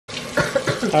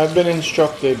I've been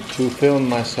instructed to film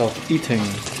myself eating.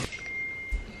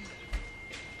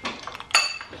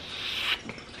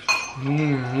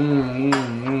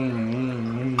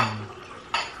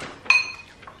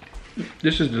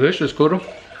 This is delicious, Koro.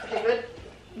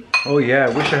 Oh yeah,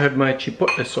 I wish I had my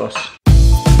chipotle sauce.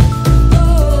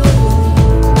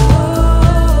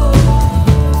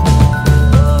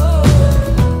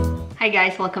 Hi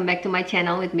guys, welcome back to my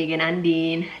channel with Megan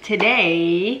Andin.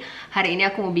 Today, hari ini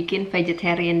aku mau bikin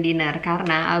vegetarian dinner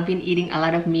karena I've been eating a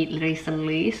lot of meat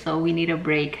recently, so we need a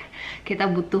break. Kita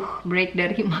butuh break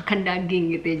dari makan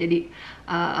daging gitu ya. Jadi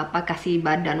kasih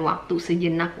badan waktu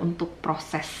sejenak untuk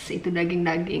proses itu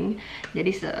daging-daging.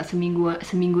 Jadi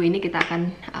seminggu ini kita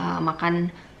akan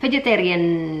makan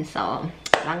vegetarian. So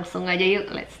langsung aja yuk,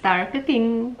 let's start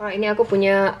cooking. Ini aku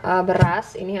punya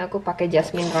beras. Ini aku pakai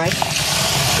jasmine rice.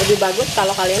 Lebih bagus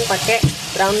kalau kalian pakai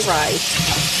brown rice,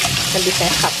 lebih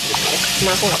sehat gitu ya.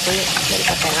 Cuma aku nggak punya, jadi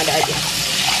pakai yang ada aja.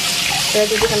 Saya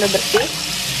cuci sampai bersih.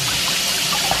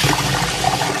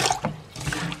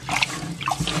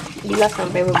 Bilas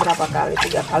sampai beberapa kali,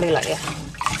 3 kali lah ya.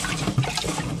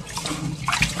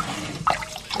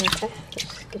 Oke,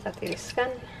 terus kita tiriskan.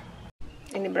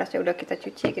 Ini berasnya udah kita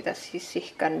cuci, kita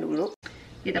sisihkan dulu.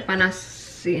 Kita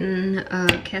panasin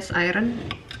cast iron.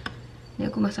 Ini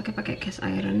aku masaknya pakai cast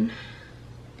iron.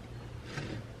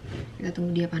 Kita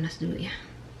tunggu dia panas dulu ya.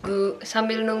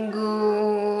 Sambil nunggu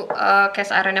cast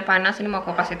ironnya panas, ini mau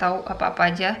aku kasih tahu apa-apa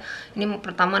aja. Ini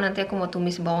pertama nanti aku mau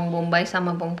tumis bawang bombay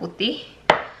sama bawang putih.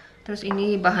 Terus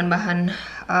ini bahan-bahan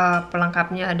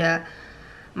pelengkapnya ada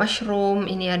mushroom,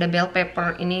 ini ada bell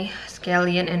pepper, ini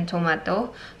scallion and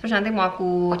tomato. Terus nanti mau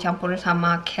aku campurin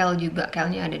sama kale juga,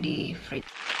 kale-nya ada di fridge.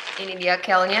 Ini dia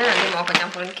kale-nya, nanti mau aku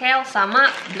campurin kale sama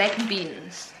black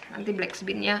beans. Nanti black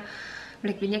bean-nya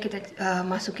kita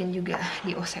masukin juga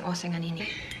di oseng-osengan ini.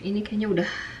 Ini kayaknya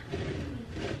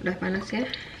udah panas ya.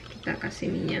 Kita kasih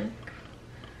minyak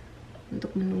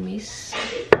untuk menumis.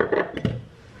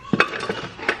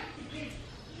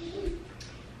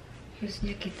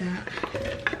 Terusnya kita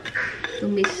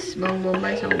tumis bawang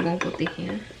bombay sama bawang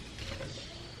putihnya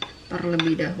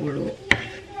terlebih dahulu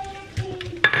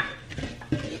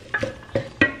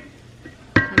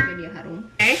sampai dia harum.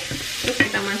 Oke, terus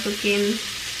kita masukin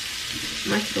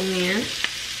mushroomnya.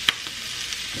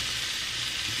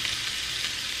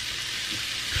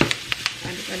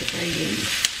 Aduk-aduk lagi.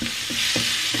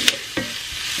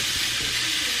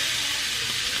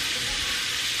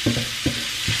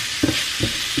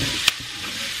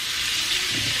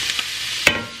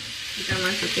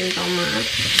 Masukin tomat,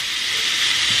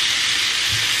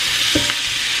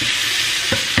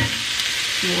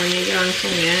 semuanya aja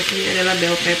langsung ya. Ini adalah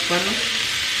bell pepper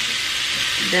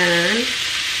dan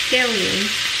scallion,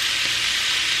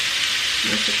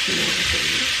 masuk semua ke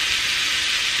sini.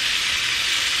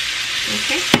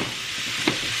 Oke,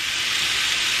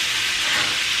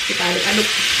 kita aduk-aduk.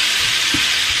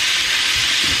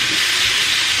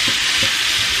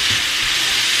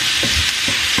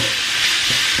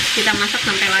 Kita masak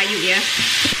sampai layu ya.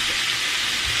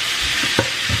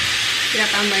 Kita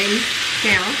tambahin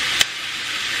kale.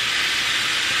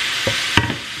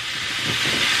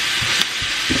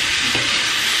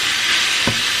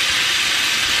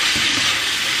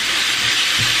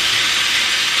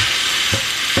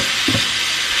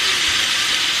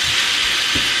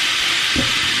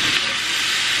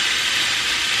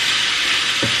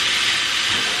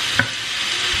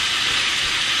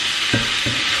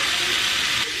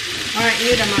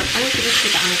 Ini udah matang, terus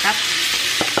kita angkat.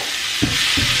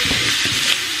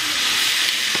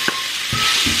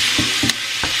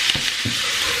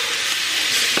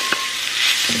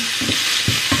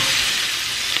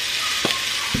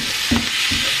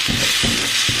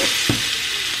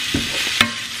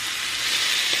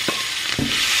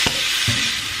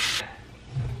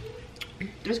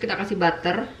 Terus kita kasih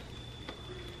butter.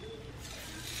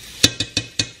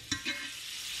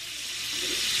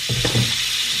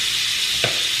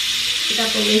 Kita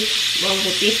tumis bawang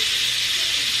putih.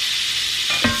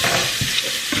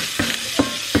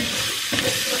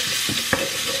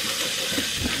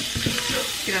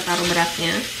 Kita taruh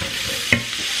berasnya.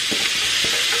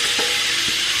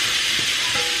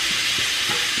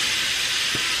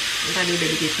 Tadi udah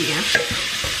dicuci ya.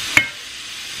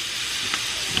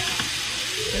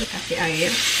 Terus kasih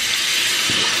air.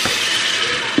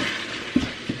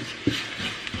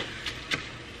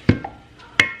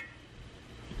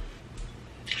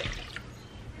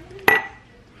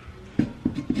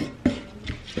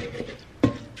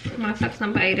 Masak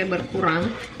sampai airnya berkurang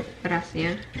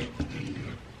berasnya.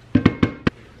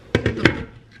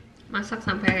 Masak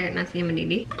sampai nasinya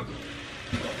mendidih.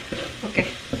 Oke.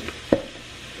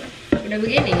 Udah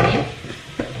begini,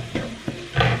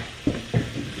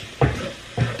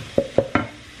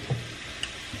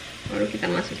 baru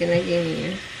kita masukin lagi ini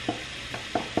ya.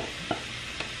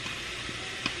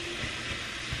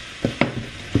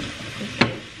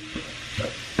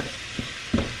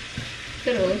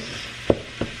 Terus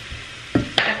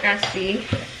kita kasih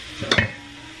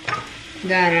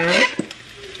garam,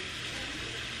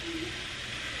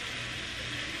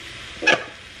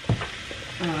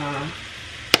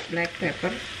 black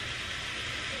pepper,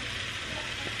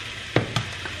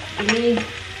 ini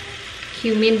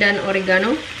cumin dan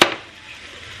oregano.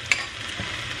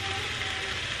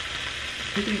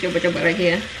 Nanti coba-coba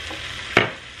lagi ya.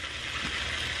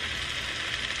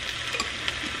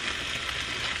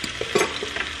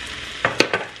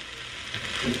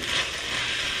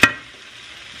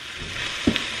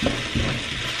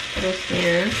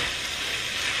 Terusnya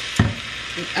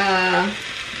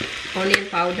onion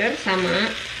powder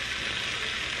sama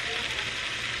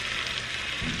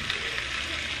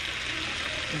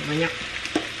banyak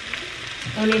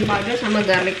onion powder sama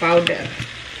garlic powder.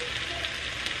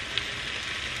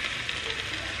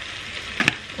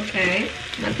 Oke,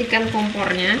 matikan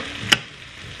kompornya.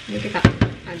 Ini kita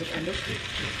aduk-aduk.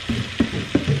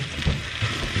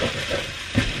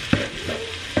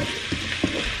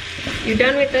 You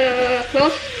done with the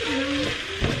clothes?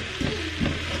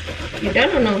 You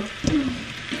done or no?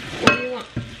 What do you want?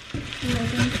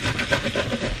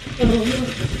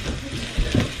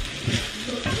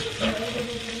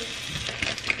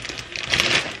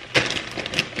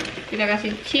 Kita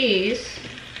kasih cheese.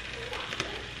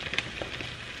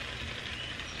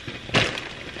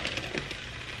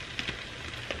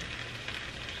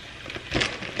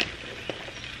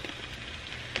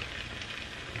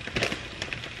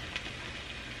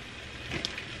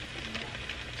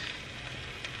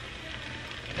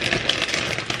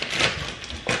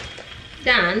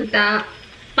 Dan kita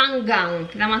panggang,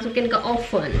 kita masukin ke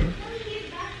oven.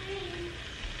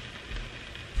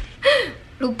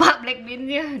 Lupa black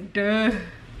beansnya, deh.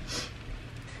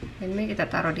 Ini kita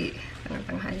taruh di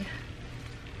tengah-tengah aja.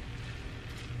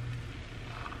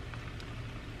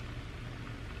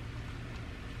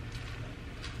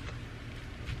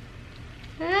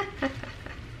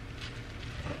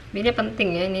 Ini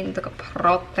penting ya, ini untuk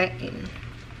protein.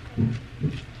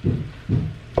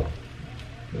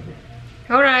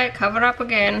 Alright, cover up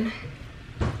again.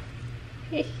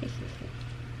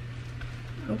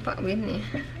 Lupa beannya.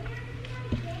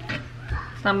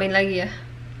 Tambahin lagi ya.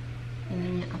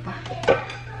 Ininya apa?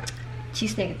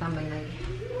 Cheese-nya kita tambahin lagi.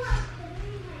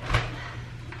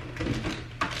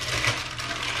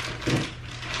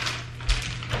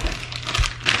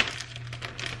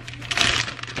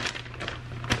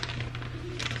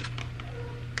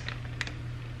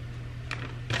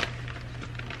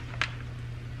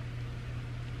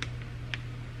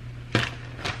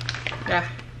 Udah,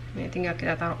 ini tinggal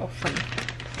kita taruh oven.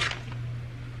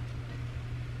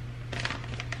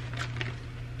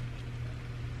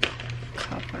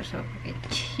 Cover sama pakai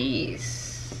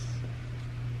cheese.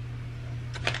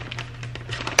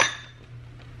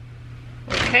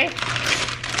 Oke.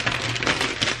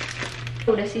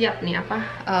 Udah siap nih apa?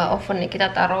 Oven nih,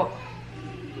 kita taruh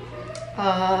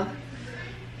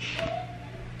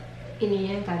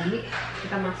ininya yang tadi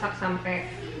kita masak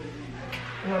sampai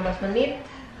 15 menit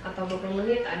atau 20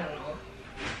 menit, I don't know,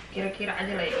 kira-kira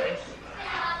aja lah ya guys.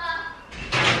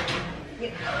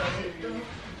 Kita taruh situ.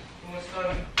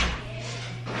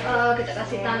 Kita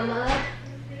kasih tambah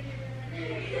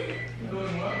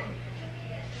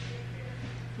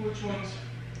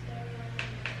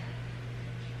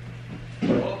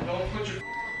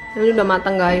ini udah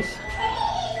matang guys.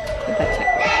 Kita cek,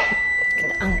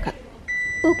 kita angkat.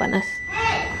 Panas.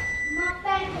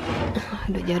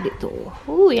 Udah jadi tuh.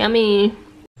 Yummy.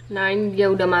 Nah, ini dia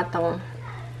udah matang.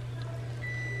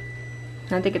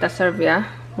 Nanti kita serve ya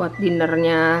buat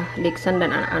dinernya Dixon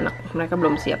dan anak-anak. Mereka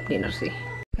belum siap dinner sih.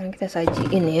 Sekarang kita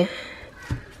sajiin ya.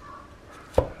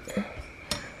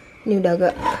 Ini udah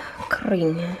agak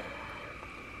kering.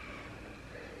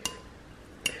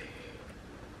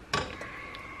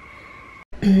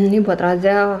 Ini buat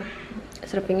Razel,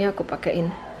 servingnya aku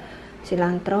pakein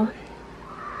cilantro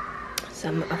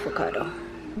sama avocado.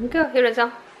 Go, here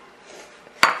Razel.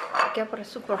 Okay, but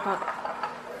it's super hot.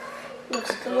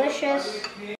 Looks delicious.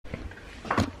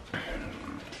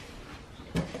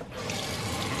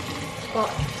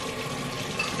 Oh.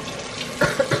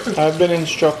 I've been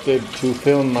instructed to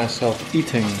film myself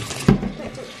eating.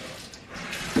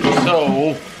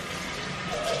 So,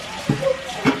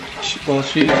 while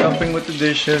she's helping with the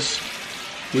dishes,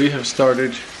 we have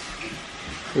started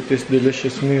with this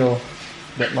delicious meal.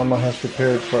 that Mama has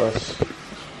prepared for us.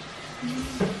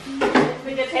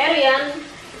 Vegetarian.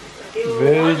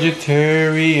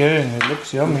 Vegetarian. It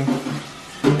looks yummy.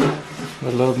 I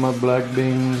love my black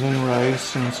beans and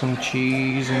rice and some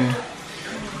cheese and...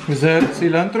 Is that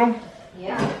cilantro?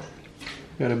 Yeah.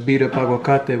 Gotta beat up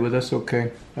aguacate, but that's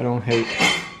okay. I don't hate.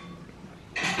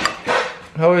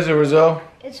 How is it, Roselle?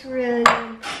 It's really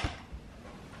good.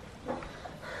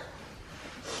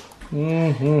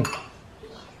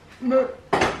 Mm-hmm. But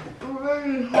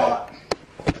really hot.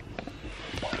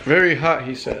 Very hot,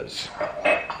 he says.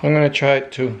 I'm gonna try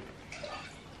it too.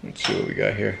 Let's see what we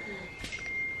got here.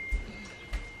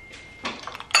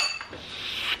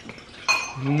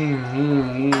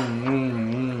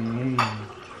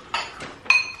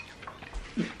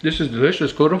 This is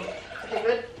delicious, Kuro. Is it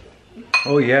good?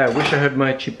 Oh yeah, I wish I had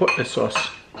my chipotle sauce.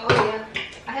 Oh yeah.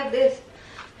 I have this.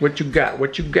 What you got?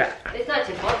 What you got? It's not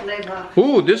chipotle, but...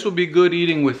 Ooh, this will be good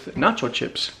eating with nacho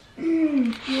chips.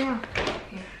 Yeah.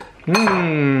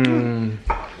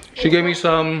 She gave me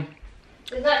some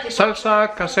It's not chipotle.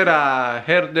 salsa casera,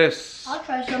 herdes. I'll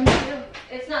try some too.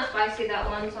 It's not spicy, that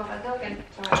one, so I can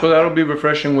try. So that'll be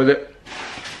refreshing with it.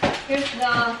 Here's the...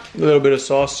 A little bit of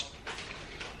sauce.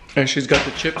 And she's got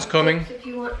the chips coming. If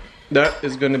you want. That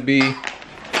is gonna be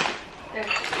There.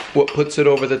 what puts it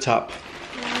over the top.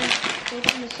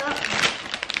 Open this up.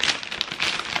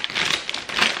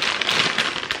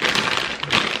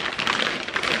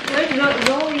 Where's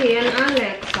Zoe and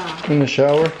Alexa? In the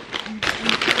shower.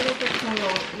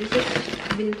 This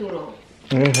has been too long.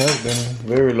 It has been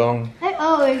very long. I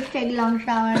always take long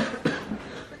showers.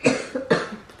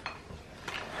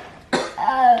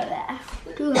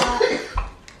 Too hot.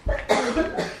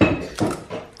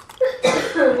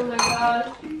 Oh my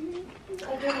god.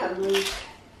 I do have bleach.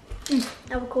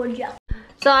 I record you.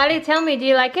 So Ali, tell me, do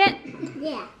you like it?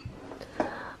 Yeah.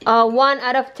 1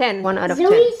 out of 10. 1 out of 10.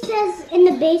 Zoe says in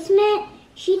the basement,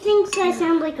 she thinks I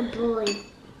sound like a bully.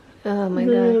 Oh my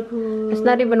god. It's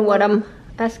not even what I'm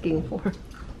asking for.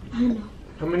 I know.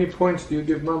 How many points do you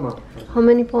give Mama? How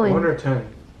many points? 1 or 10?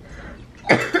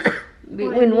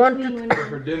 Between 1 to...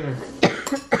 For dinner.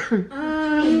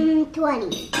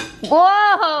 20.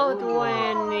 Whoa,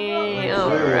 20.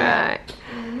 Alright.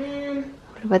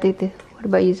 What about you? What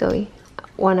about you, Zoe?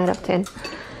 1 out of 10.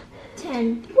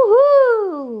 10.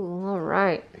 Woohoo!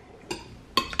 Alright.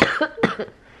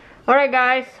 Alright,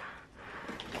 guys.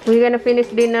 We're gonna finish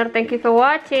dinner. Thank you for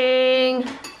watching.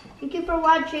 Thank you for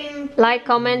watching. Like,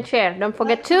 comment, share. Don't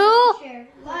forget to Share.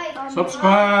 Like.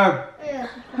 Subscribe!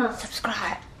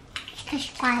 subscribe.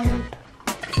 Subscribe.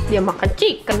 Dia makan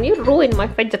chicken. You ruin my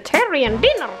vegetarian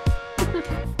dinner.